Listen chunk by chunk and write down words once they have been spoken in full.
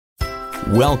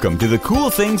Welcome to the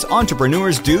Cool Things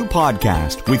Entrepreneurs Do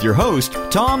podcast with your host,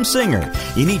 Tom Singer.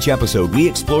 In each episode, we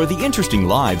explore the interesting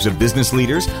lives of business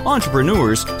leaders,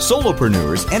 entrepreneurs,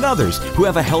 solopreneurs, and others who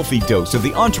have a healthy dose of the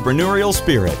entrepreneurial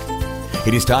spirit.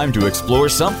 It is time to explore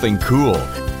something cool.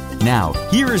 Now,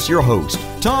 here is your host,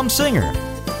 Tom Singer.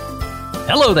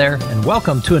 Hello there, and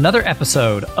welcome to another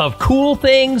episode of Cool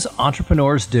Things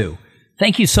Entrepreneurs Do.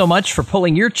 Thank you so much for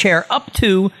pulling your chair up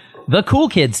to the Cool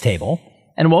Kids table.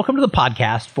 And welcome to the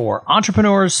podcast for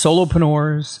entrepreneurs,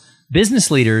 solopreneurs,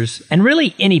 business leaders, and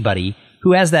really anybody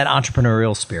who has that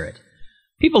entrepreneurial spirit.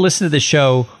 People listen to this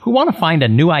show who want to find a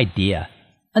new idea,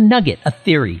 a nugget, a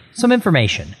theory, some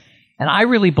information. And I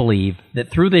really believe that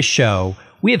through this show,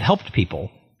 we have helped people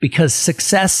because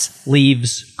success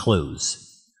leaves clues.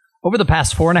 Over the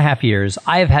past 4.5 years,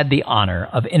 I have had the honor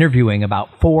of interviewing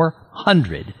about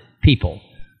 400 people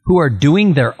who are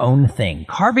doing their own thing,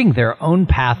 carving their own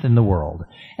path in the world.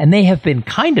 And they have been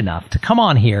kind enough to come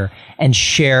on here and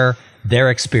share their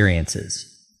experiences.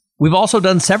 We've also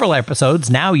done several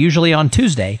episodes, now usually on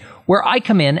Tuesday, where I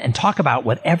come in and talk about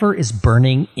whatever is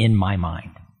burning in my mind.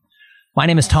 My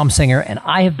name is Tom Singer, and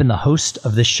I have been the host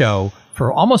of this show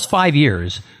for almost 5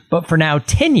 years, but for now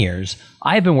 10 years,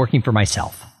 I have been working for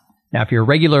myself. Now, if you're a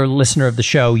regular listener of the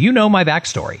show, you know my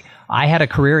backstory. I had a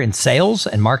career in sales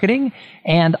and marketing,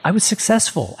 and I was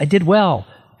successful. I did well.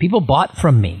 People bought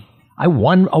from me. I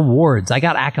won awards. I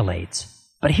got accolades.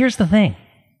 But here's the thing.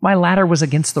 My ladder was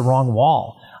against the wrong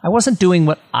wall. I wasn't doing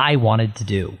what I wanted to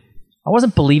do. I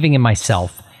wasn't believing in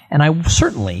myself, and I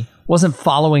certainly wasn't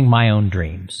following my own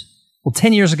dreams. Well,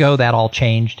 10 years ago, that all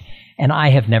changed, and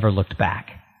I have never looked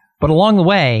back. But along the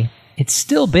way, it's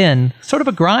still been sort of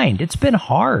a grind. It's been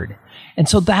hard. And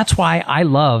so that's why I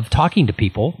love talking to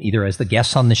people, either as the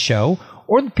guests on the show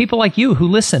or the people like you who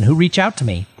listen, who reach out to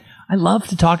me. I love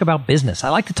to talk about business. I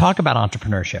like to talk about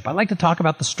entrepreneurship. I like to talk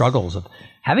about the struggles of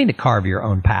having to carve your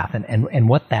own path and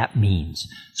what that means.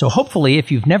 So hopefully,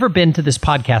 if you've never been to this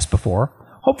podcast before,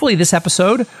 hopefully this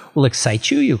episode will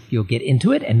excite you. You'll get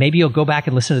into it, and maybe you'll go back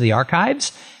and listen to the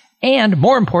archives. And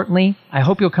more importantly, I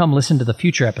hope you'll come listen to the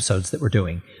future episodes that we're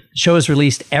doing. The show is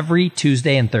released every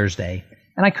Tuesday and Thursday.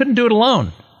 And I couldn't do it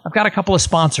alone. I've got a couple of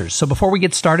sponsors. So before we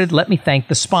get started, let me thank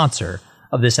the sponsor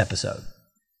of this episode.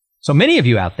 So many of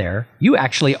you out there, you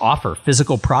actually offer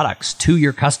physical products to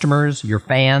your customers, your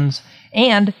fans.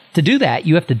 And to do that,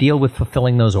 you have to deal with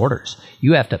fulfilling those orders.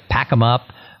 You have to pack them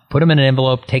up, put them in an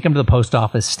envelope, take them to the post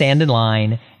office, stand in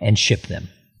line, and ship them.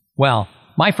 Well,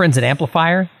 my friends at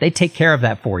Amplifier, they take care of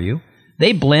that for you.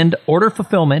 They blend order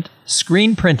fulfillment,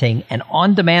 screen printing, and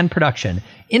on-demand production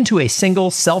into a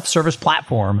single self-service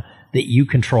platform that you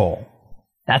control.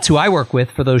 That's who I work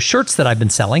with for those shirts that I've been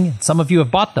selling. Some of you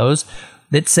have bought those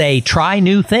that say, try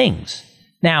new things.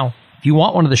 Now, if you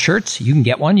want one of the shirts, you can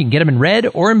get one. You can get them in red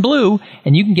or in blue,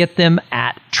 and you can get them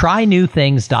at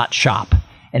trynewthings.shop.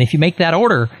 And if you make that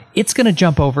order, it's going to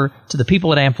jump over to the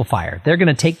people at Amplifier. They're going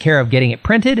to take care of getting it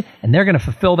printed, and they're going to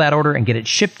fulfill that order and get it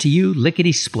shipped to you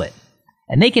lickety-split.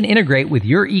 And they can integrate with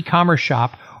your e-commerce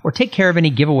shop or take care of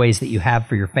any giveaways that you have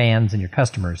for your fans and your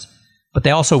customers. But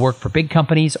they also work for big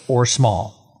companies or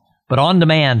small. But on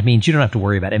demand means you don't have to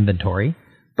worry about inventory.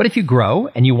 But if you grow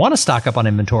and you want to stock up on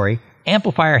inventory,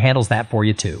 Amplifier handles that for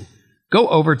you too. Go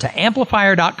over to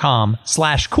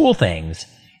amplifier.com/coolthings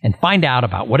and find out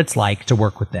about what it's like to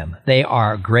work with them. They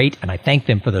are great, and I thank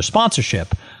them for their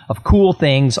sponsorship of Cool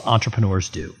Things Entrepreneurs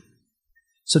Do.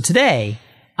 So today,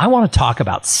 I want to talk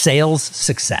about sales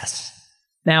success.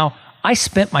 Now, I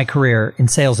spent my career in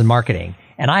sales and marketing,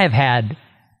 and I have had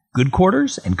good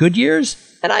quarters and good years,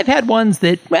 and I've had ones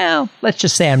that, well, let's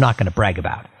just say I'm not going to brag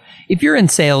about. If you're in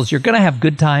sales, you're going to have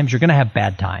good times, you're going to have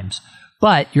bad times,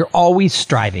 but you're always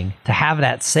striving to have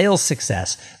that sales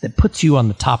success that puts you on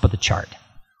the top of the chart.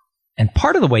 And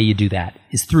part of the way you do that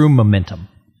is through momentum.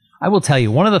 I will tell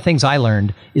you, one of the things I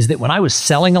learned is that when I was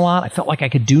selling a lot, I felt like I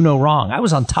could do no wrong. I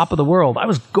was on top of the world. I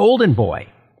was golden boy.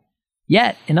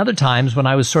 Yet, in other times when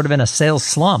I was sort of in a sales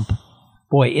slump,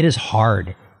 boy, it is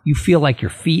hard. You feel like your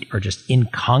feet are just in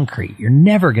concrete. You're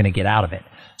never going to get out of it.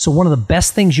 So one of the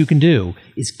best things you can do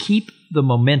is keep the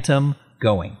momentum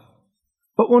going.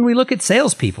 But when we look at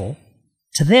salespeople,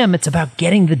 to them, it's about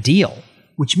getting the deal,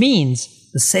 which means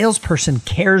the salesperson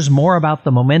cares more about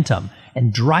the momentum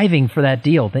and driving for that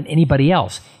deal than anybody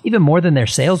else, even more than their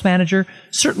sales manager,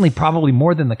 certainly probably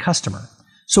more than the customer.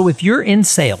 So if you're in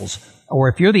sales, or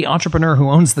if you're the entrepreneur who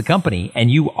owns the company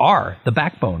and you are the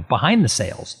backbone behind the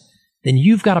sales, then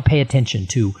you've got to pay attention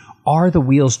to, are the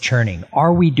wheels churning?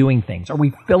 Are we doing things? Are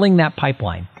we filling that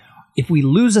pipeline? If we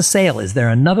lose a sale, is there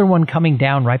another one coming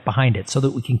down right behind it so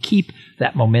that we can keep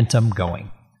that momentum going?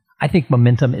 I think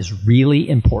momentum is really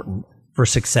important for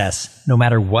success no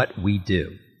matter what we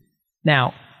do.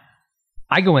 Now,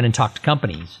 I go in and talk to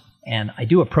companies, and I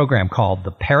do a program called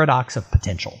The Paradox of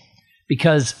Potential,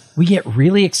 because we get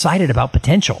really excited about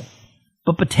potential.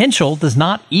 But potential does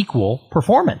not equal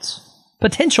performance.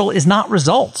 Potential is not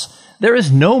results. There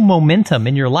is no momentum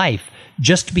in your life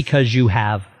just because you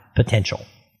have potential.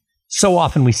 So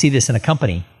often we see this in a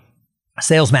company. A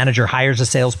sales manager hires a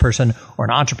salesperson, or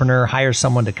an entrepreneur hires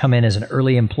someone to come in as an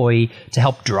early employee to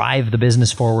help drive the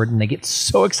business forward, and they get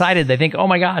so excited. They think, oh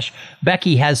my gosh,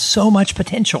 Becky has so much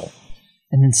potential.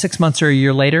 And then 6 months or a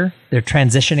year later, they're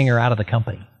transitioning her out of the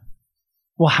company.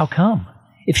 Well, how come?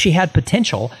 If she had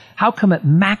potential, how come it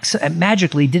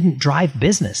magically didn't drive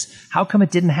business? How come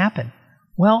it didn't happen?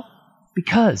 Well,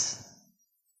 because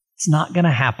it's not going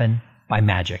to happen by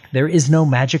magic. There is no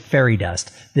magic fairy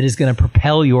dust that is going to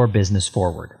propel your business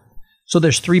forward. So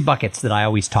there's 3 buckets that I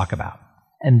always talk about.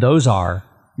 And those are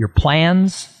your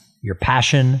plans, your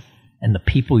passion, and the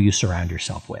people you surround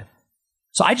yourself with.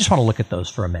 So I just want to look at those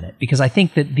for a minute, because I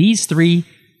think that these 3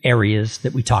 areas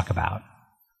that we talk about,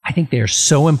 I think they are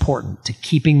so important to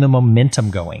keeping the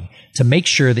momentum going, to make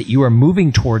sure that you are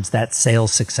moving towards that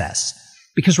sales success.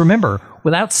 Because remember,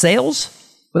 without sales,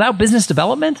 without business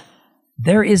development,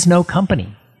 there is no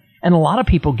company. And a lot of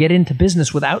people get into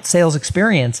business without sales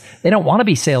experience. They don't want to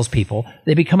be salespeople.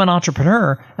 They become an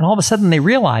entrepreneur, and all of a sudden they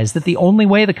realize that the only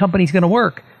way the company's going to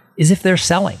work is if they're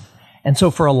selling. And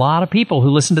so for a lot of people who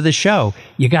listen to this show,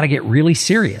 you got to get really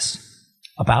serious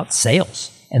about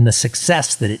sales and the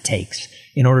success that it takes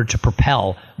in order to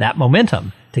propel that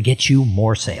momentum to get you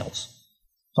more sales.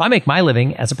 So I make my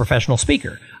living as a professional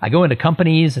speaker. I go into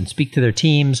companies and speak to their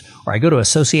teams, or I go to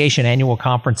association annual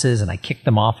conferences and I kick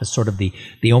them off as sort of the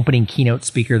opening keynote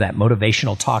speaker, that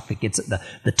motivational talk that gets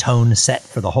the tone set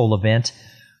for the whole event.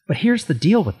 But here's the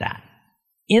deal with that.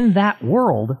 In that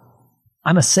world,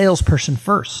 I'm a salesperson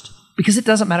first, because it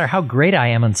doesn't matter how great I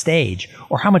am on stage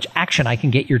or how much action I can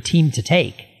get your team to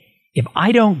take. If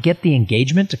I don't get the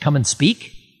engagement to come and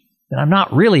speak, then I'm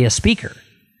not really a speaker.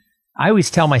 I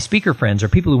always tell my speaker friends, or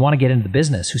people who want to get into the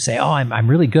business, who say, oh, I'm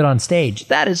really good on stage.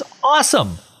 That is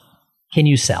awesome. Can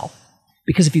you sell?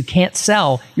 Because if you can't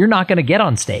sell, you're not going to get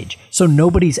on stage. So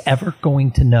nobody's ever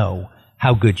going to know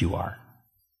how good you are.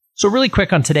 So really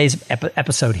quick on today's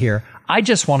episode here, I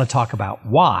just want to talk about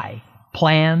why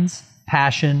plans,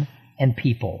 passion, and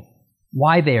people,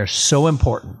 why they are so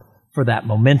important for that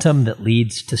momentum that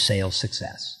leads to sales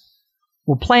success.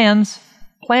 Well, plans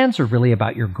are really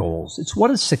about your goals. It's what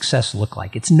does success look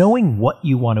like? It's knowing what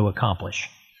you want to accomplish.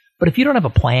 But if you don't have a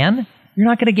plan, you're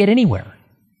not going to get anywhere.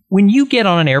 When you get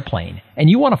on an airplane and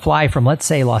you want to fly from, let's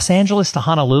say, Los Angeles to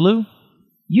Honolulu,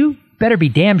 you better be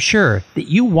damn sure that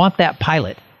you want that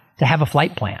pilot to have a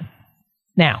flight plan.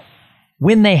 Now,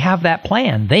 when they have that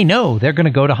plan, they know they're going to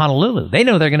go to Honolulu. They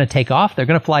know they're going to take off, they're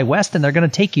going to fly west, and they're going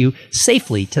to take you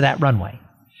safely to that runway.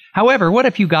 However, what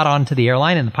if you got onto the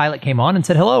airline and the pilot came on and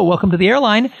said, hello, welcome to the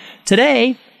airline.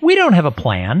 Today, we don't have a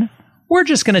plan. We're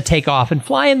just going to take off and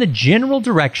fly in the general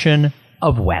direction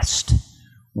of west.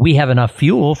 We have enough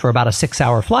fuel for about a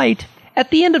 6-hour flight.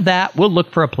 At the end of that, we'll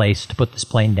look for a place to put this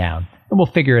plane down, and we'll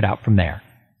figure it out from there.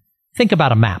 Think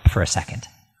about a map for a second.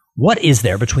 What is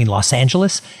there between Los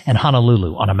Angeles and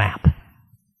Honolulu on a map?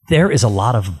 There is a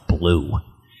lot of blue.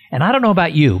 And I don't know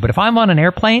about you, but if I'm on an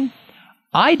airplane,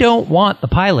 I don't want the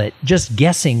pilot just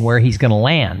guessing where he's going to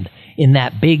land in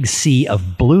that big sea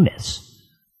of blueness.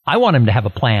 I want him to have a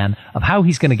plan of how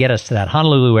he's going to get us to that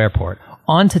Honolulu airport,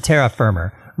 onto terra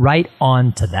firma, right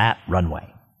onto that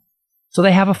runway. So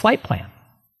they have a flight plan.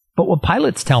 But what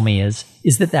pilots tell me is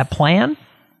that plan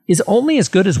is only as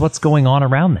good as what's going on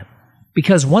around them.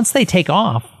 Because once they take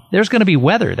off, there's going to be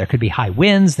weather. There could be high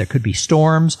winds. There could be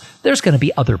storms. There's going to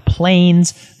be other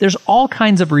planes. There's all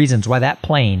kinds of reasons why that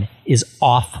plane is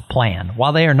off plan.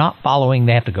 While they are not following,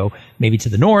 they have to go maybe to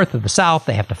the north or the south.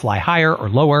 They have to fly higher or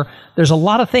lower. There's a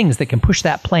lot of things that can push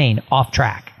that plane off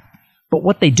track. But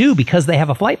what they do, because they have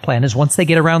a flight plan, is once they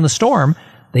get around the storm,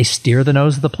 they steer the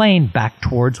nose of the plane back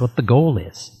towards what the goal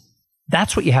is.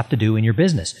 That's what you have to do in your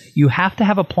business. You have to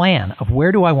have a plan of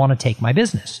where do I want to take my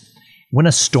business. When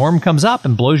a storm comes up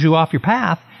and blows you off your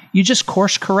path, you just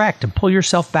course correct and pull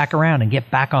yourself back around and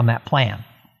get back on that plan.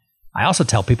 I also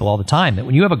tell people all the time that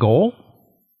when you have a goal,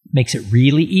 it makes it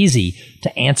really easy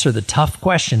to answer the tough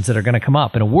questions that are going to come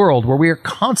up in a world where we are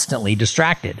constantly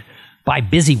distracted by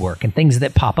busy work and things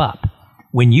that pop up.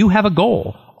 When you have a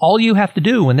goal, all you have to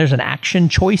do when there's an action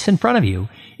choice in front of you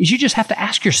is you just have to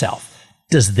ask yourself,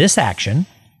 does this action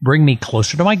bring me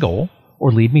closer to my goal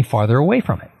or lead me farther away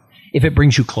from it? If it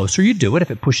brings you closer, you do it.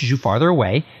 If it pushes you farther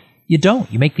away, you don't.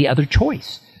 You make the other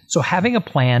choice. So having a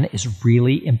plan is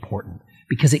really important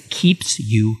because it keeps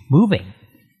you moving.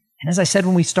 And as I said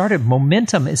when we started,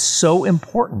 momentum is so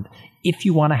important if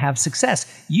you want to have success.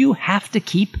 You have to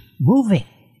keep moving.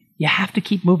 You have to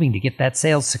keep moving to get that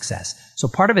sales success. So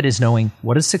part of it is knowing,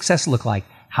 what does success look like?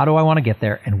 How do I want to get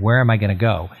there? And where am I going to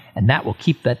go? And that will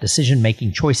keep that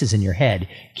decision-making choices in your head,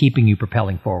 keeping you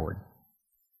propelling forward.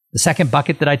 The second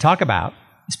bucket that I talk about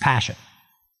is passion.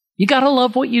 You got to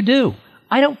love what you do.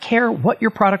 I don't care what your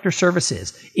product or service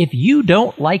is. If you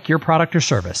don't like your product or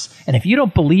service, and if you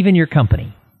don't believe in your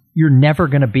company, you're never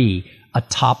going to be a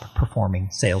top-performing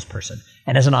salesperson.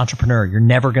 And as an entrepreneur, you're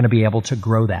never going to be able to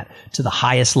grow that to the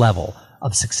highest level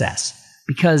of success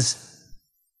because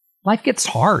life gets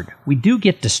hard. We do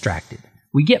get distracted.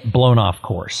 We get blown off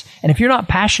course. And if you're not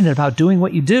passionate about doing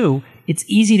what you do, it's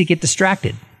easy to get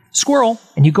distracted. Squirrel,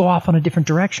 and you go off on a different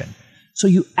direction. So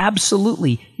you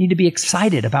absolutely need to be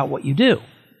excited about what you do.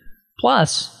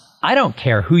 Plus, I don't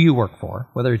care who you work for,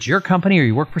 whether it's your company or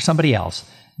you work for somebody else,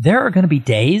 there are going to be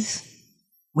days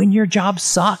when your job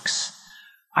sucks.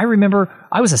 I remember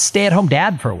I was a stay-at-home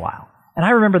dad for a while, and I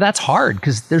remember that's hard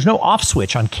because there's no off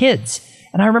switch on kids.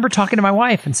 And I remember talking to my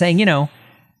wife and saying, it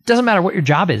doesn't matter what your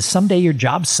job is. Someday your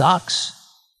job sucks.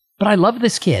 But I love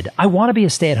this kid. I want to be a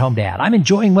stay-at-home dad. I'm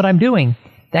enjoying what I'm doing.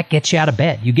 That gets you out of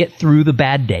bed. You get through the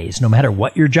bad days, no matter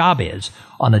what your job is.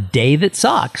 On a day that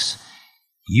sucks,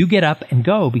 you get up and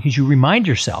go because you remind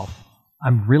yourself,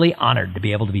 I'm really honored to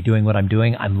be able to be doing what I'm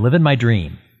doing. I'm living my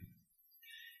dream.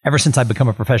 Ever since I've become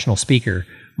a professional speaker,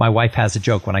 my wife has a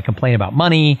joke. When I complain about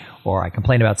money or I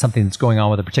complain about something that's going on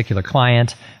with a particular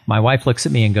client, my wife looks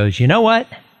at me and goes, you know what?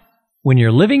 When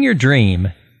you're living your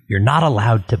dream, you're not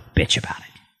allowed to bitch about it.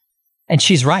 And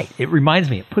she's right. It reminds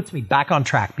me, it puts me back on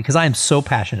track because I am so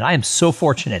passionate. I am so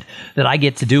fortunate that I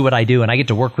get to do what I do and I get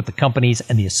to work with the companies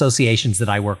and the associations that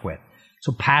I work with.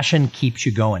 So passion keeps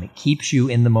you going. It keeps you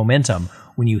in the momentum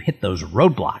when you hit those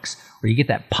roadblocks where you get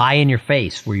that pie in your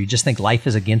face where you just think life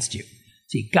is against you.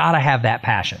 So you got to have that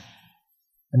passion.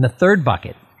 And the third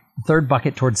bucket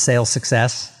towards sales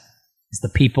success is the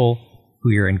people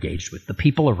who you're engaged with, the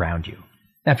people around you.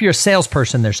 Now, if you're a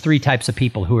salesperson, there's three types of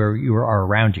people who are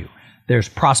around you. There's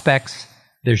prospects,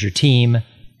 there's your team,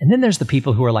 and then there's the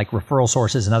people who are like referral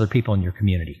sources and other people in your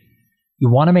community. You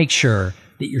want to make sure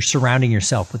that you're surrounding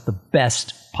yourself with the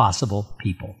best possible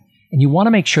people. And you want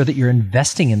to make sure that you're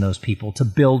investing in those people to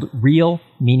build real,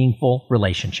 meaningful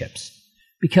relationships.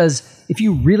 Because if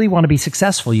you really want to be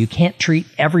successful, you can't treat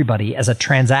everybody as a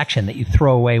transaction that you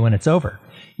throw away when it's over.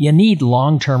 You need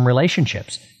long-term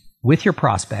relationships with your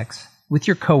prospects, with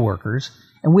your coworkers,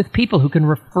 and with people who can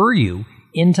refer you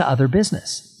into other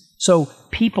business. So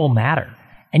people matter.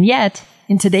 And yet,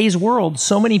 in today's world,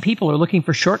 so many people are looking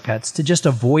for shortcuts to just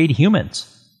avoid humans.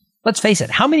 Let's face it,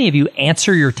 how many of you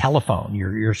answer your telephone,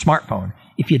 your smartphone,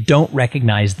 if you don't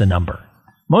recognize the number?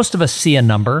 Most of us see a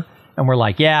number and we're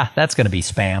like, yeah, that's going to be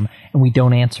spam, and we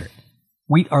don't answer it.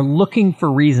 We are looking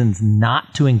for reasons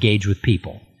not to engage with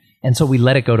people, and so we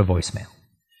let it go to voicemail.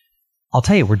 I'll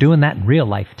tell you, we're doing that in real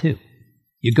life too.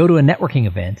 You go to a networking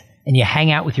event and you hang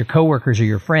out with your coworkers or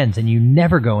your friends and you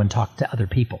never go and talk to other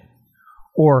people.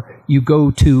 Or you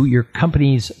go to your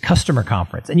company's customer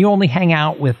conference and you only hang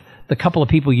out with the couple of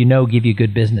people you know give you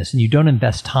good business, and you don't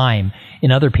invest time in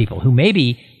other people who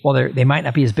maybe, while they might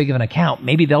not be as big of an account,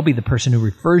 maybe they'll be the person who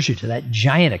refers you to that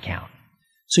giant account.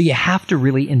 So you have to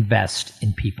really invest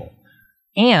in people.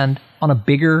 And on a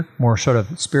bigger, more sort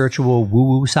of spiritual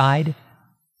woo-woo side,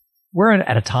 we're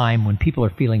at a time when people are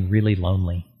feeling really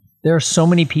lonely. There are so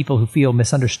many people who feel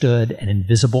misunderstood and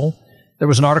invisible. There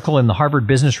was an article in the Harvard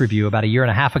Business Review about a year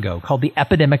and a half ago called The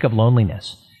Epidemic of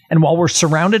Loneliness. And while we're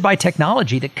surrounded by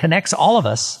technology that connects all of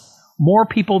us, more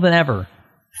people than ever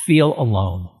feel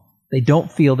alone. They don't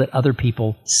feel that other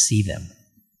people see them.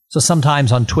 So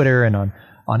sometimes on Twitter and on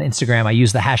Instagram, I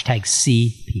use the hashtag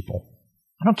 #SeePeople.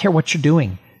 I don't care what you're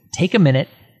doing. Take a minute,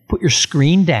 put your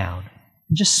screen down,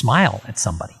 and just smile at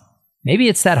somebody. Maybe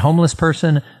it's that homeless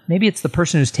person. Maybe it's the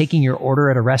person who's taking your order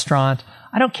at a restaurant.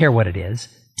 I don't care what it is.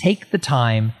 Take the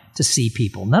time to see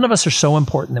people. None of us are so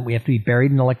important that we have to be buried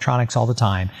in electronics all the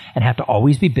time and have to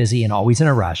always be busy and always in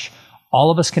a rush. All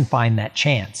of us can find that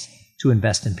chance to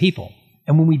invest in people.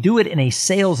 And when we do it in a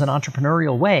sales and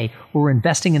entrepreneurial way, where we're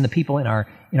investing in the people in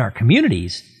our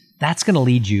communities, that's going to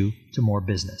lead you to more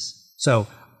business. So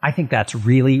I think that's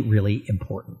really, really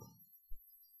important.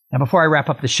 Now, before I wrap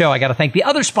up the show, I got to thank the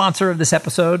other sponsor of this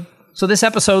episode. So this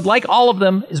episode, like all of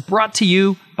them, is brought to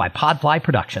you by Podfly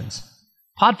Productions.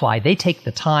 Podfly, they take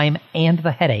the time and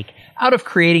the headache out of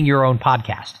creating your own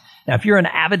podcast. Now, if you're an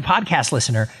avid podcast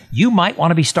listener, you might want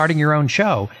to be starting your own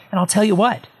show. And I'll tell you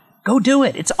what, go do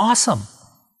it. It's awesome.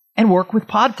 And work with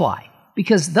Podfly,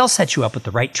 because they'll set you up with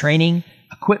the right training,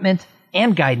 equipment,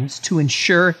 and guidance to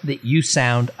ensure that you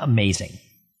sound amazing.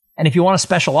 And if you want a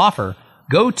special offer,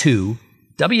 go to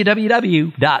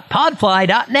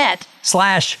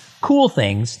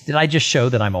www.podfly.net/coolthings. Did I just show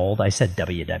that I'm old? I said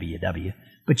www.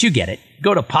 But you get it.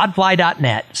 Go to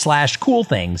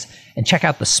podfly.net/coolthings and check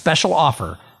out the special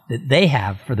offer that they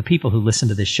have for the people who listen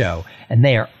to this show. And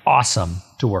they are awesome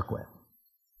to work with.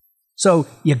 So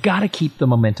you got to keep the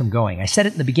momentum going. I said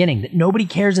it in the beginning that nobody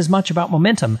cares as much about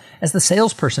momentum as the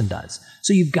salesperson does.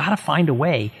 So you've got to find a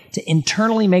way to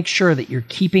internally make sure that you're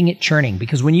keeping it churning,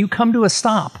 because when you come to a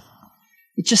stop,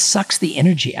 it just sucks the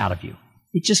energy out of you.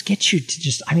 It just gets you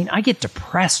to I get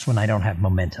depressed when I don't have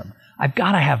momentum. I've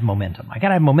got to have momentum. I got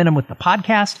to have momentum with the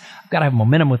podcast. I've got to have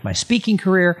momentum with my speaking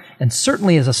career. And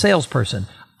certainly as a salesperson,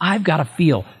 I've got to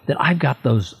feel that I've got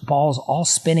those balls all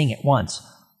spinning at once,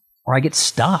 or I get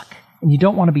stuck. And you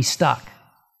don't want to be stuck.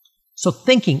 So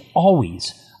thinking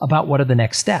always about what are the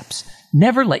next steps.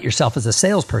 Never let yourself as a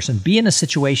salesperson be in a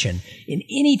situation in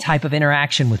any type of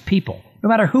interaction with people, no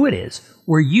matter who it is,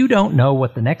 where you don't know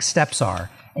what the next steps are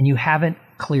and you haven't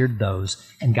cleared those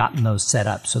and gotten those set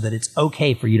up so that it's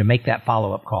okay for you to make that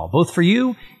follow-up call, both for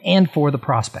you and for the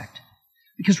prospect.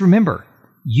 Because remember,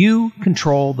 you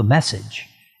control the message,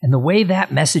 and the way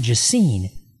that message is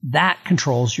seen, that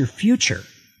controls your future.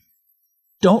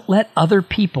 Don't let other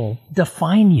people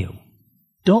define you.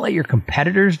 Don't let your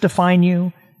competitors define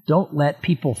you. Don't let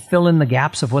people fill in the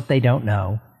gaps of what they don't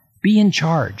know. Be in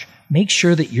charge. Make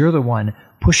sure that you're the one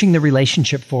pushing the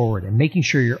relationship forward and making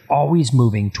sure you're always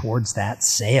moving towards that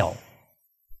sale.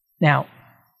 Now,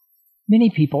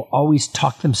 many people always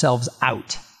talk themselves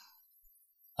out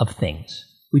of things.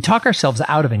 We talk ourselves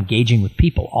out of engaging with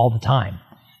people all the time.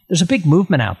 There's a big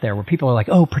movement out there where people are like,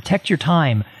 oh, protect your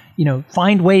time.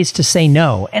 Find ways to say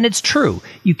no. And it's true.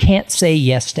 You can't say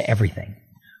yes to everything.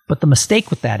 But the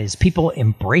mistake with that is people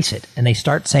embrace it and they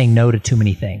start saying no to too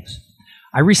many things.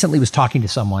 I recently was talking to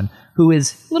someone who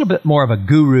is a little bit more of a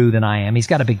guru than I am. He's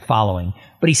got a big following.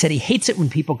 But he said he hates it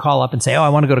when people call up and say, oh, I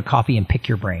want to go to coffee and pick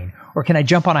your brain. Or can I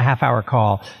jump on a half-hour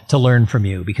call to learn from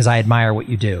you because I admire what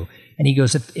you do? And he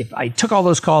goes, if I took all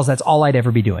those calls, that's all I'd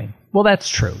ever be doing. Well, that's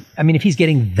true. I mean, if he's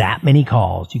getting that many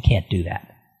calls, you can't do that.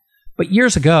 But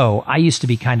years ago, I used to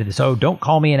be kind of this, oh, don't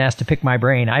call me and ask to pick my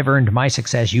brain. I've earned my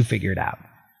success. You figure it out.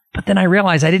 But then I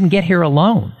realized I didn't get here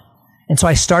alone. And so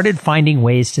I started finding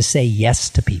ways to say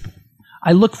yes to people.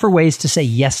 I look for ways to say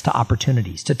yes to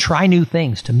opportunities, to try new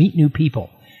things, to meet new people.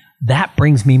 That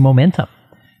brings me momentum.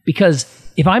 Because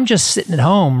if I'm just sitting at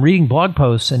home reading blog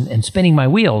posts and spinning my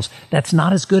wheels, that's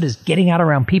not as good as getting out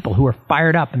around people who are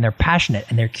fired up and they're passionate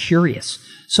and they're curious.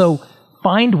 So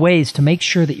find ways to make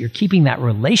sure that you're keeping that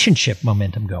relationship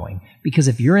momentum going. Because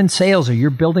if you're in sales or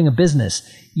you're building a business,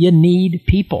 you need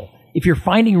people. If you're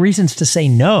finding reasons to say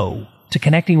no to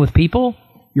connecting with people,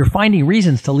 you're finding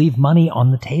reasons to leave money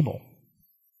on the table.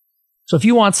 So if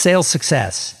you want sales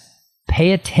success,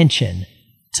 pay attention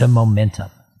to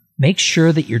momentum. Make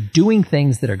sure that you're doing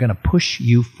things that are going to push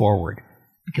you forward,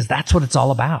 because that's what it's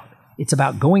all about. It's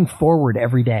about going forward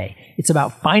every day. It's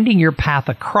about finding your path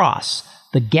across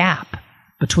the gap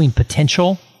between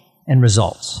potential and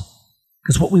results.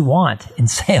 Because what we want in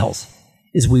sales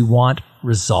is we want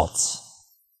results.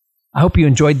 I hope you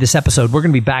enjoyed this episode. We're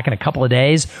going to be back in a couple of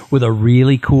days with a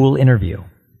really cool interview.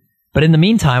 But in the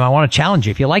meantime, I want to challenge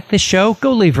you. If you like this show,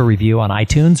 go leave a review on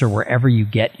iTunes or wherever you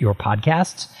get your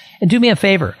podcasts. And do me a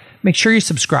favor, make sure you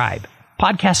subscribe.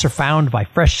 Podcasts are found by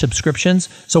fresh subscriptions,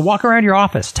 so walk around your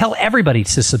office. Tell everybody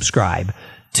to subscribe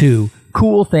to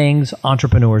Cool Things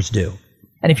Entrepreneurs Do.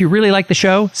 And if you really like the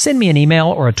show, send me an email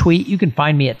or a tweet. You can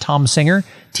find me at Tom Singer,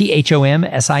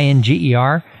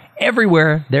 ThomSinger,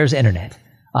 everywhere there's internet.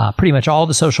 Pretty much all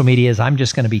the social medias, I'm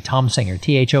just going to be Tom Singer,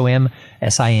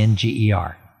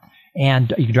 ThomSinger.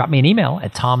 And you can drop me an email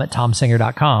at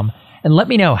tom@tomsinger.com and let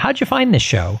me know, how'd you find this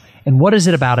show and what is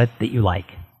it about it that you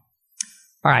like?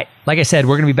 All right, like I said,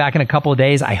 we're going to be back in a couple of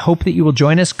days. I hope that you will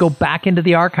join us. Go back into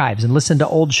the archives and listen to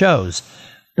old shows.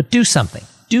 But do something.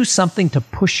 Do something to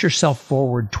push yourself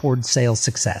forward towards sales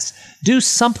success. Do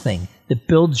something that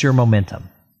builds your momentum.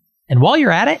 And while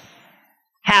you're at it,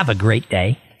 have a great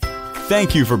day.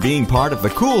 Thank you for being part of the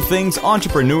Cool Things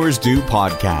Entrepreneurs Do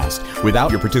podcast. Without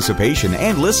your participation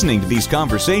and listening to these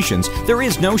conversations, there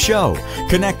is no show.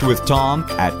 Connect with Tom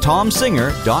at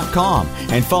tomsinger.com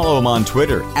and follow him on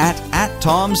Twitter at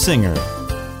 @TomSinger.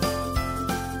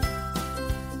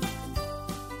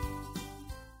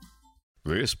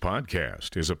 This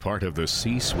podcast is a part of the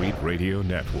C-Suite Radio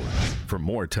Network. For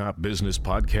more top business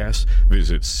podcasts,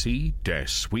 visit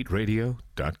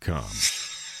c-suiteradio.com.